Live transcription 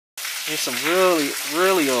Here's some really,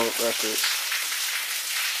 really old records.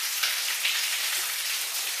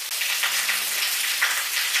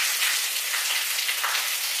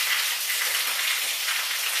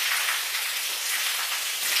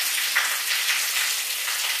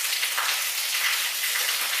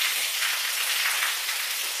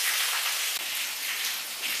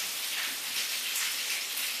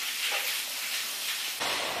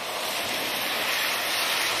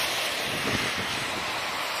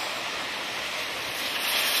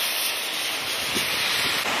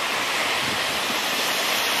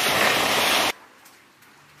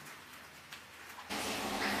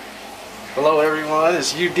 Hello everyone,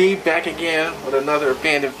 it's UD back again with another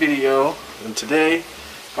abandoned video, and today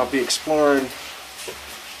I'll be exploring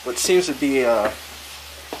what seems to be a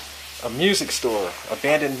music store,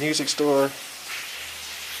 abandoned music store.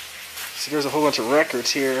 See, there's a whole bunch of records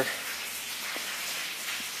here.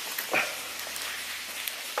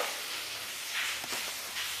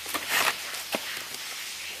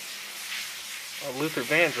 Luther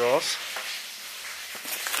Vandross.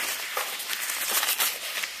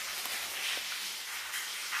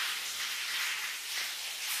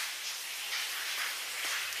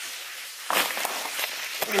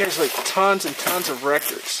 I mean, there's like tons and tons of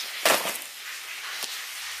records.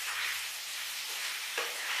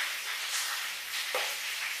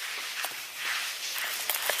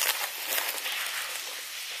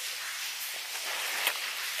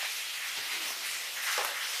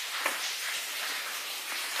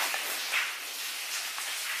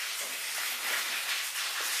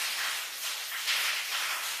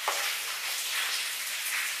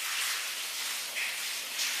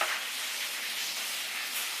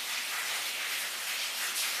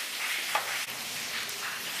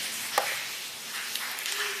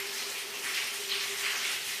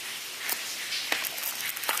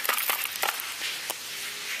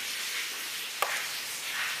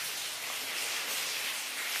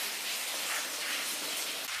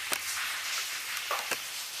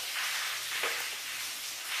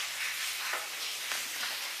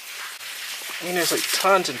 I mean, there's like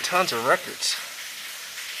tons and tons of records.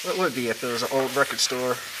 What would it be if there was an old record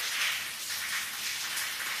store?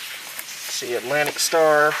 See, Atlantic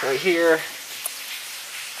Star right here.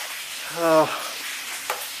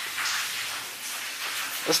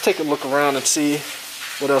 Let's take a look around and see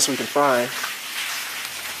what else we can find.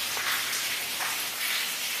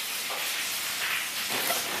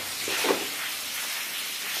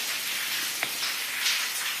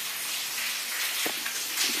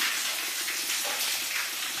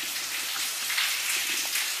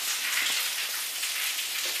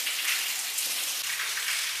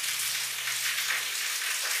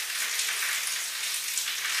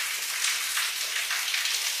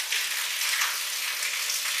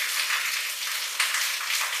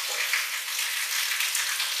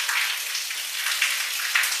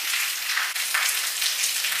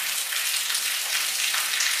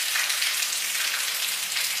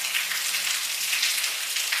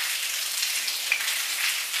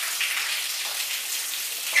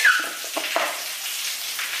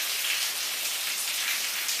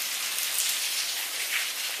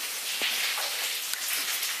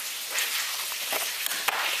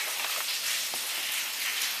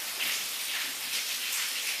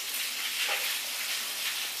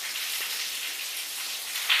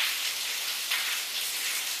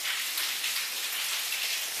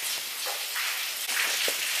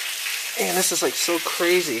 Man, this is like so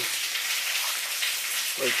crazy.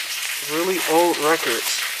 Like really old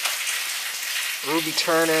records. Ruby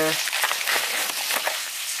Turner.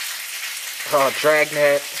 Oh,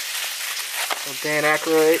 Dragnet. Oh, Dan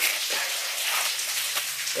Aykroyd.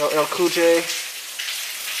 LL Cool J.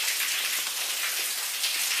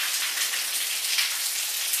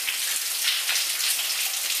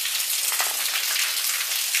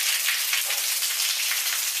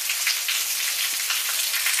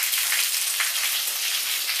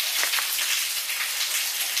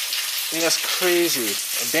 I mean, that's crazy.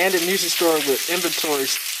 Abandoned music store with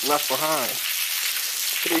inventories left behind.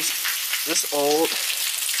 Look at these. This old.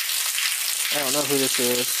 I don't know who this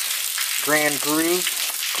is. Grand Groove.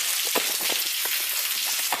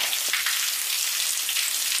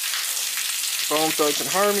 Bone Thugs and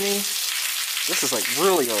Harmony. This is like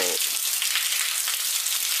really old.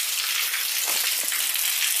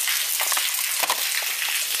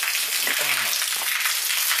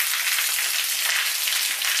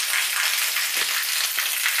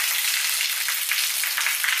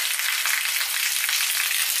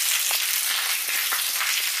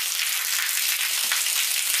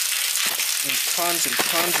 And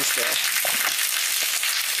tons of stuff.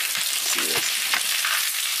 Let's see this.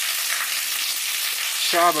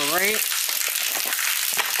 Shabba Ranks.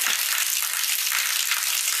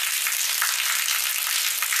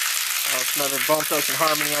 It's another Bone Thugs and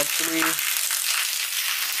Harmony, I believe.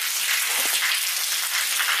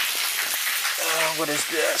 What is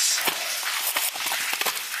this?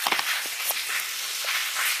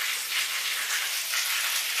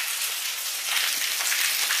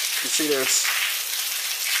 You see there's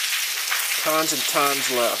tons and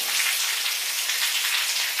tons left.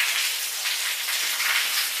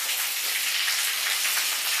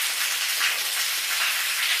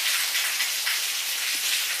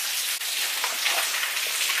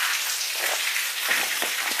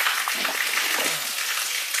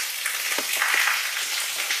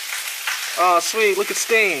 Oh, sweet, look at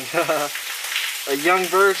Sting. A young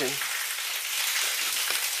version.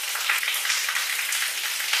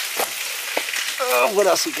 Oh, what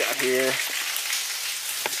else we got here?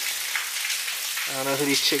 I don't know who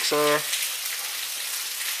these chicks are.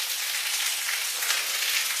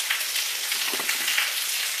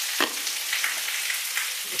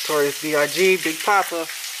 Notorious B.I.G., Big Papa.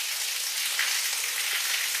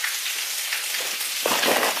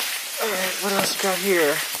 Alright, what else we got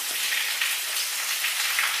here?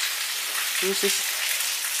 Who's this?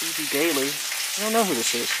 Easy Daily. I don't know who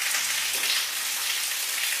this is.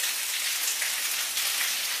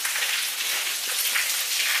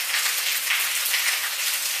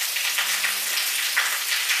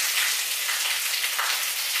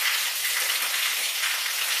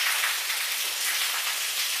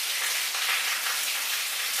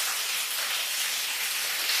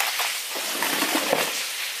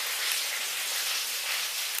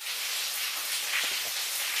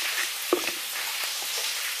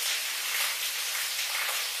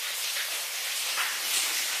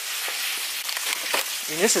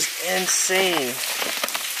 I mean, this is insane.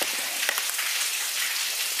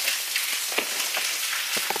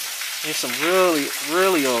 There's some really,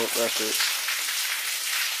 really old records.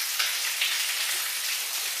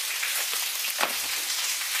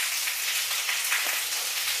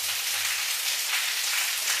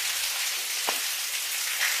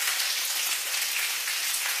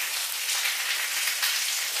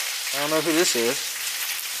 I don't know who this is.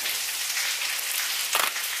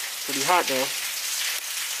 Pretty hot though.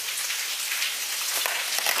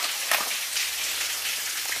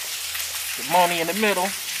 Money in the middle.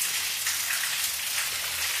 What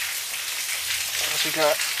else we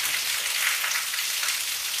got?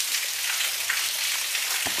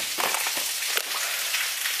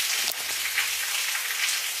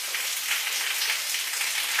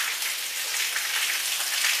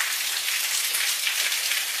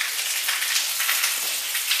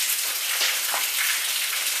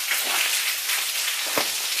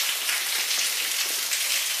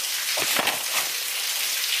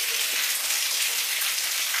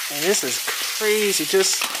 And this is crazy,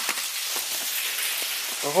 just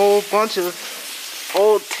a whole bunch of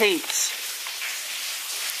old tapes.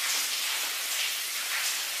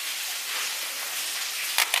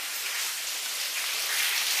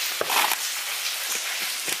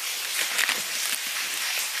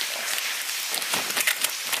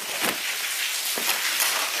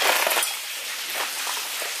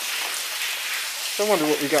 I wonder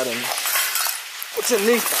what we got in, what's in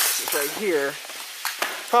these boxes right here.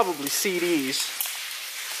 Probably CDs.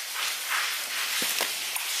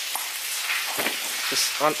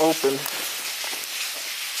 Just unopened.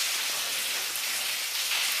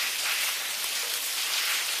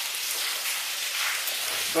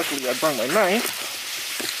 Luckily I brought my knife,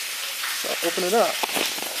 so I'll open it up.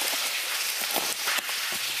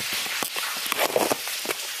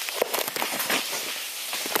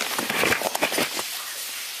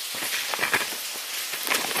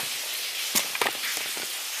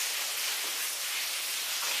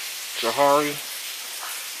 Jahari.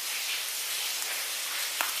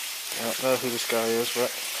 I don't know who this guy is,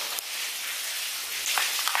 but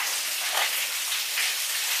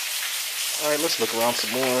alright, let's look around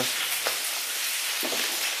some more.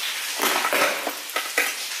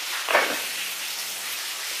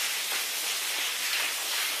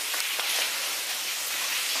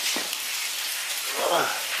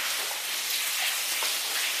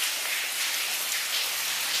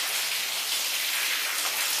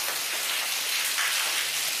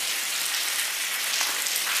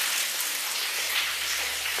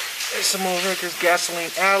 There's some more records, Gasoline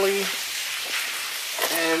Alley,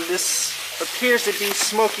 and this appears to be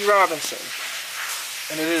Smokey Robinson,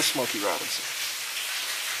 and it is Smokey Robinson.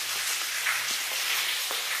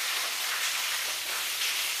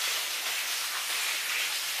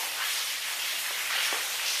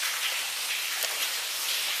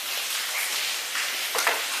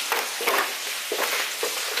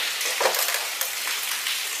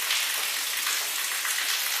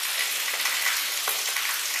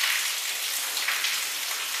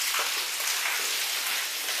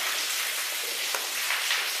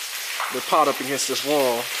 They're piled up against this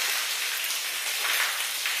wall.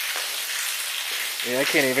 Yeah, I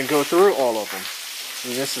can't even go through all of them. I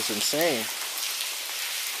mean, this is insane.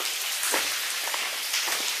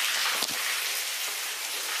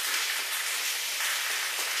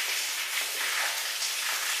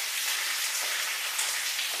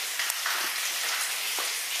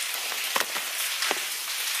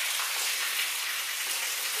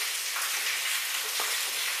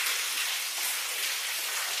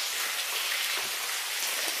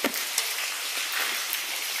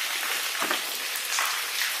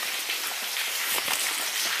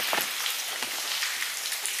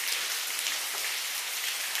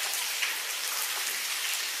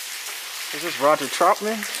 Is this Roger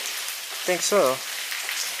Troutman? I think so.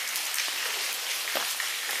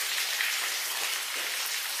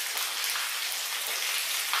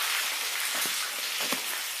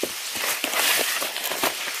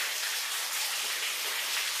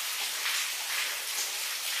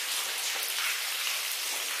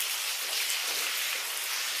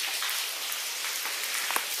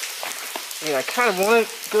 I mean, I kind of want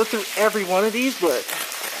to go through every one of these, but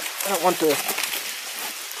I don't want the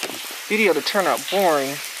video to turn out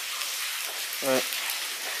boring. But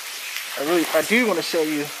I do want to show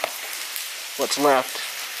you what's left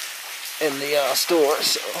in the store.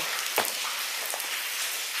 So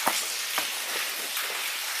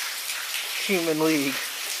Human League.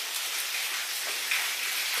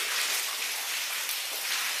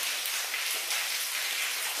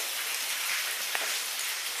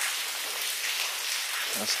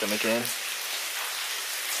 That's them again.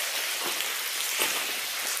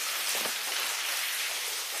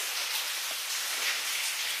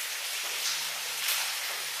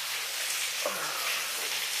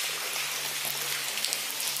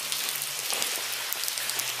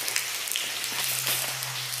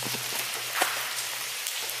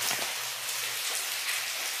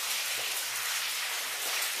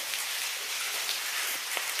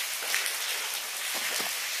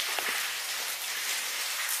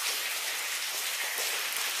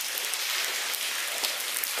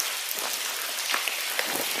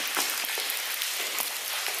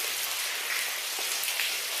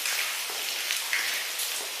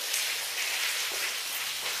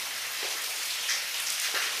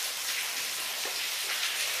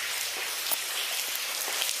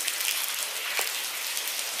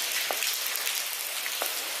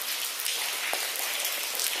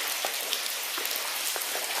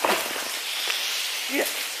 Yeah.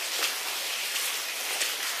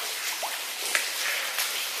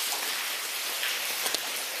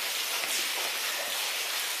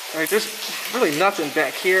 Alright, there's really nothing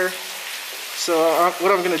back here. So what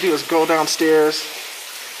I'm going to do is go downstairs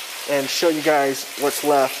and show you guys what's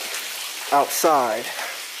left outside.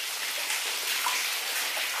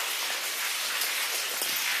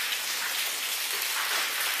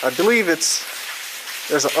 I believe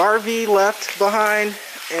there's an RV left behind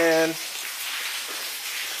and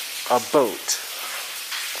a boat.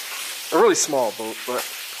 A really small boat, but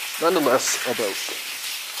nonetheless a boat.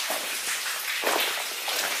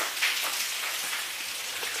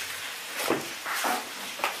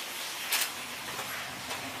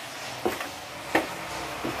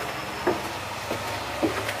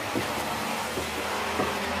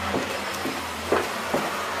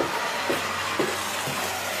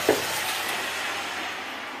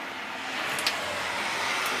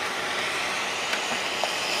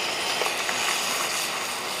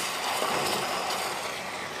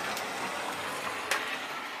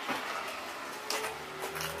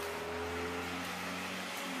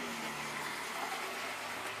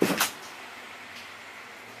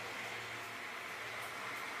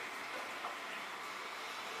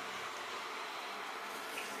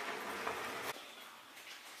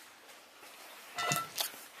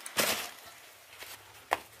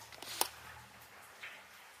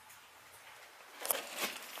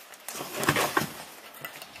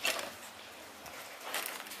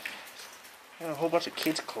 And a whole bunch of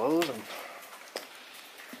kids' clothes and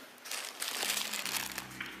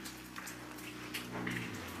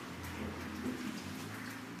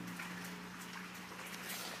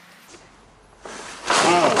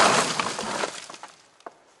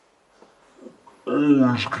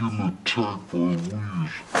always getting attacked by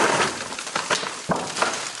weeds.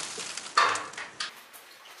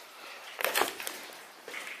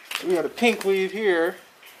 we got a pink weave here.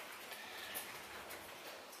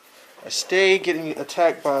 I stay getting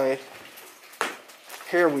attacked by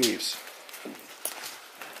hair weaves.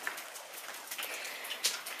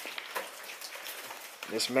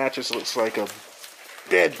 This mattress looks like a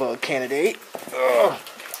bed bug candidate. Ugh.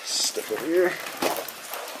 Step over here.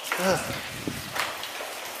 Yeah,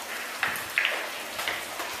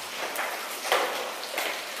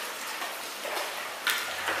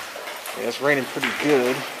 it's raining pretty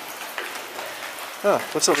good. Huh,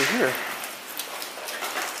 what's over here?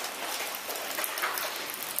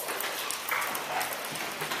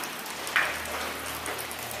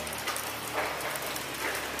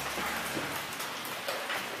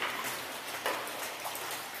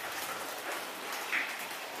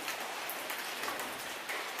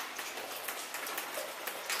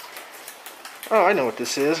 Oh, I know what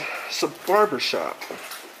this is. It's a barber shop.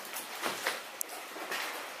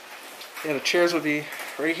 Yeah, the chairs would be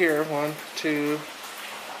right here. 1, 2,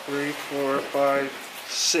 3, 4, 5,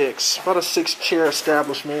 6. About a 6-chair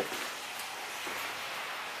establishment.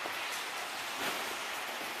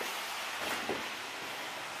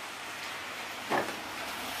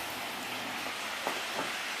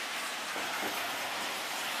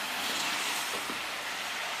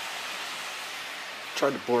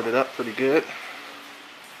 Tried to board it up pretty good.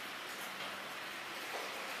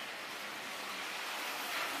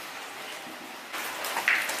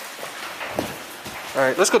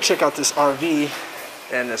 Alright, let's go check out this RV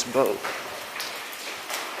and this boat.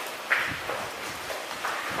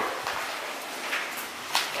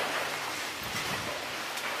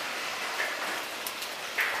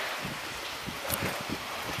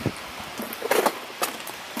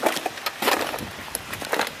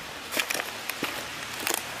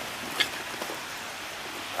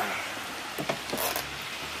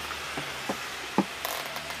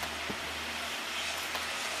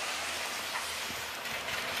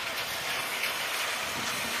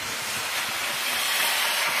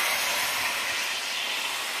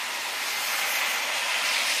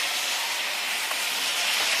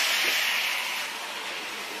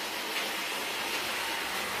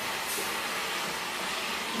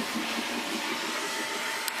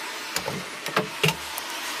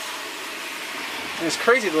 And it's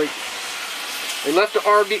crazy, like, they left the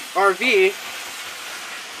RV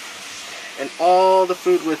and all the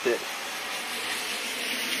food with it.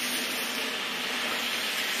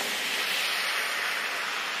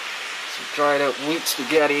 Some dried out wheat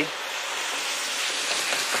spaghetti.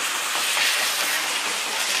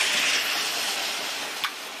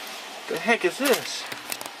 The heck is this?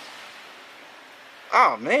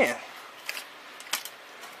 Oh man.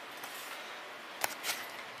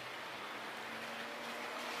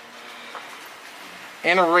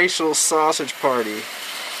 Interracial sausage party.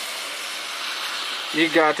 You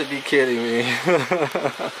got to be kidding me.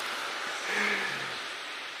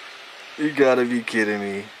 You gotta be kidding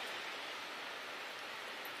me.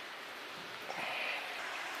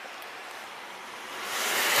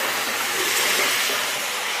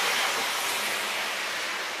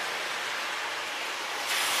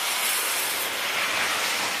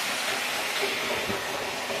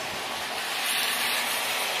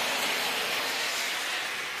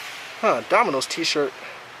 Huh, Domino's t-shirt.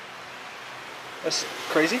 That's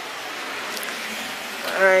crazy.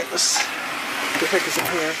 Alright, let's what the heck is in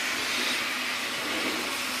here?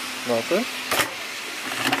 Nothing.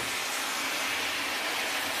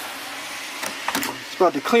 It's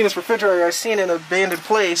about the cleanest refrigerator I've seen in an abandoned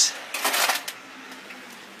place.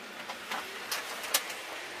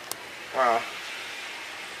 Wow.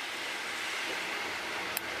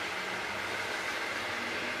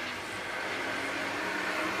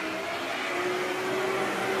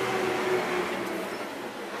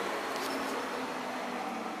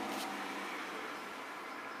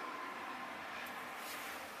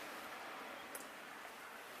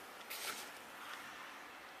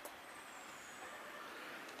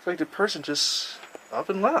 It's like the person just up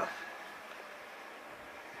and left.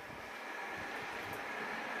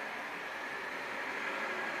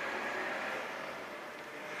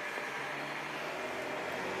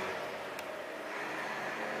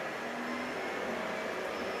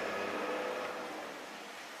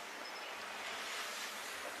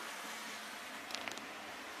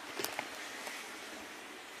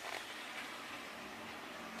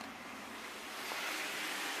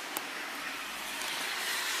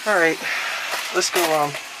 Alright, let's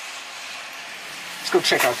go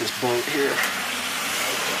check out this boat here.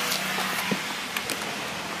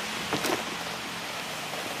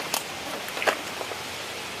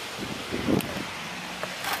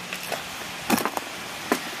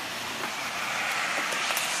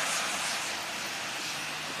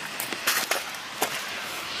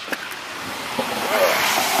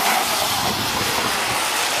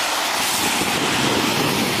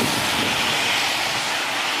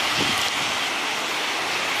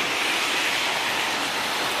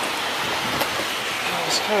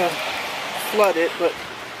 Kind of flooded, but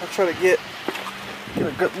I'll try to get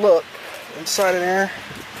a good look inside of there.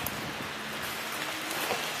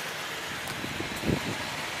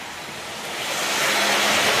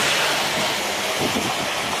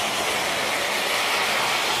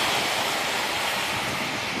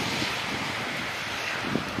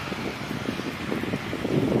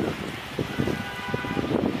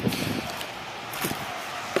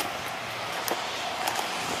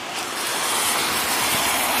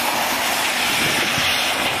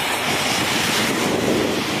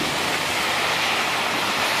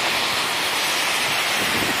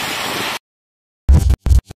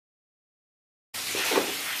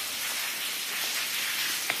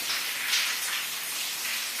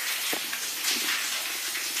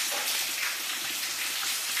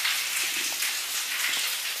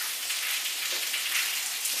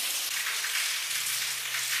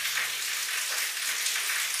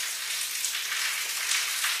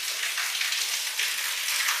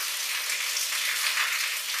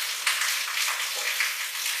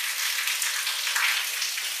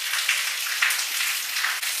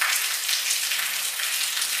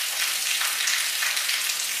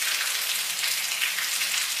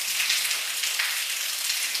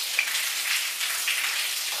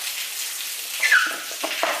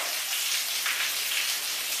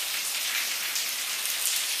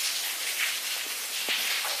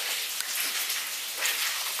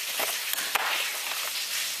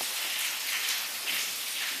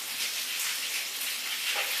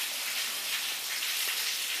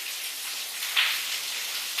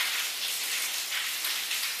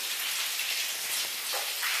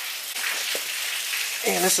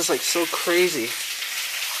 Man, this is like so crazy.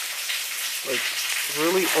 Like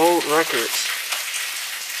really old records.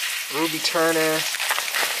 Ruby Turner.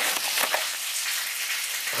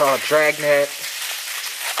 Oh, Dragnet.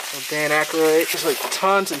 Oh, Dan Aykroyd. There's like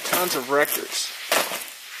tons and tons of records.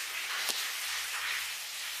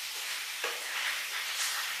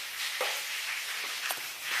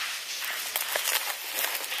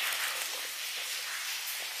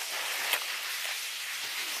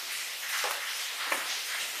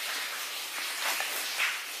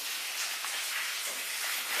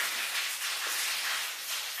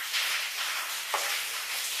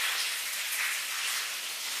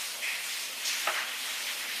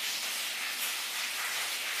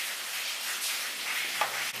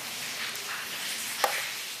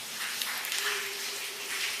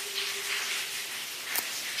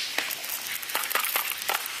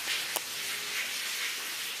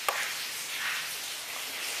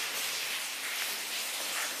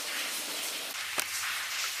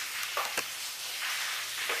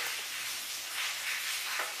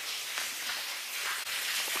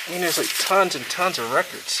 I mean, there's like tons and tons of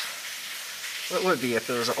records. What would it be if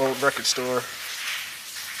there was an old record store?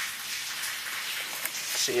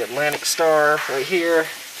 See Atlantic Star right here.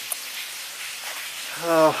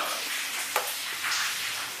 Oh,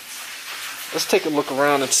 let's take a look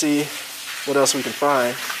around and see what else we can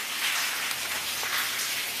find.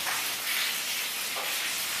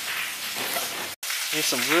 Here's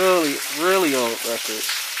some really, really old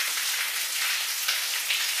records.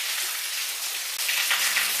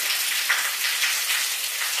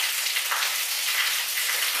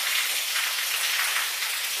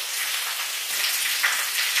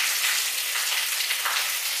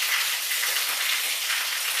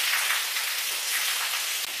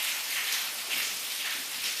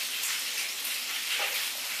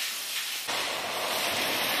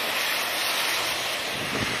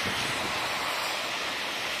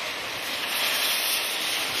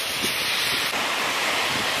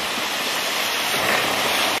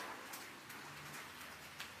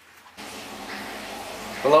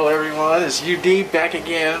 Hello everyone, it's UD back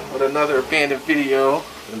again with another abandoned video,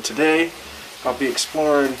 and today I'll be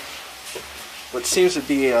exploring what seems to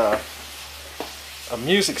be a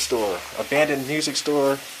music store, abandoned music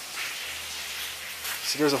store.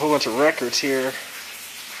 See, there's a whole bunch of records here.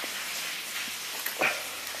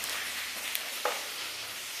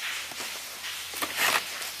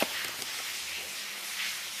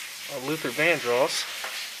 Luther Vandross.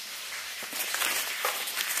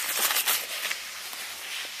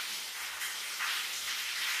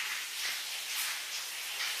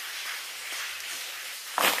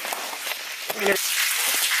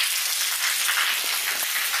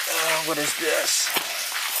 What is this?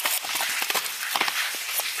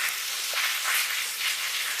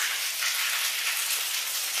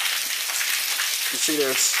 You see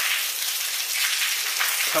there's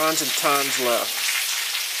tons and tons left.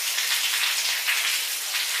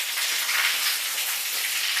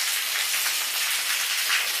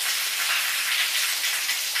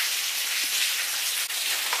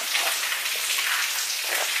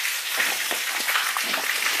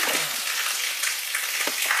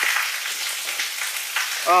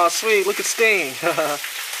 Oh, sweet. Look at Sting.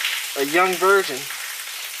 A young version.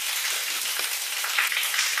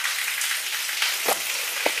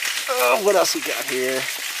 Oh, what else we got here?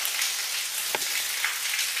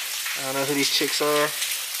 I don't know who these chicks are.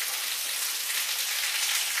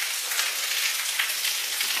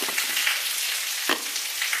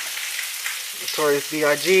 Notorious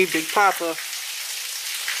B.I.G., Big Papa.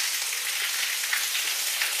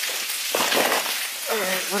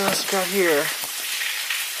 Alright, what else we got here?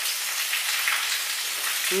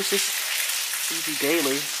 Who's this? Easy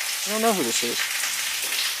Daily. I don't know who this is.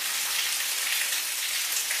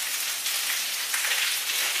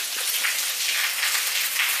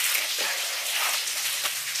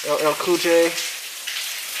 LL Cool J.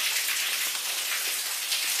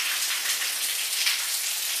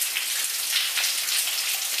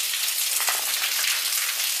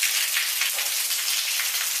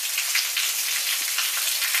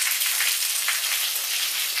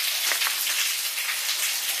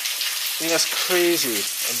 I mean, that's crazy.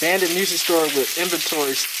 Abandoned music store with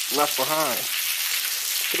inventory left behind.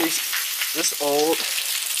 Look at this old.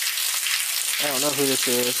 I don't know who this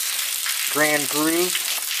is. Grand Groove.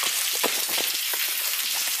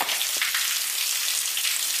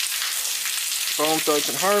 Bone Thugs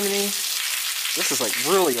and Harmony. This is like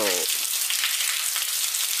really old.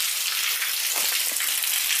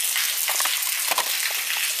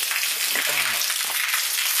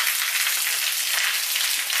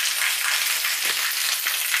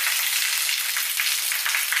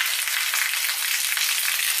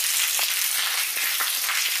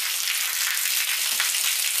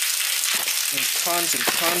 And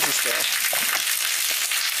tons of stuff.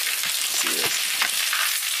 Let's see this.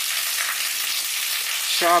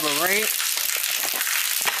 Shabba Ranks.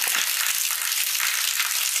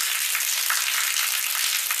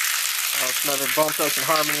 Oh, it's another Bone Thugs and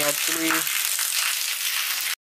Harmony, I believe.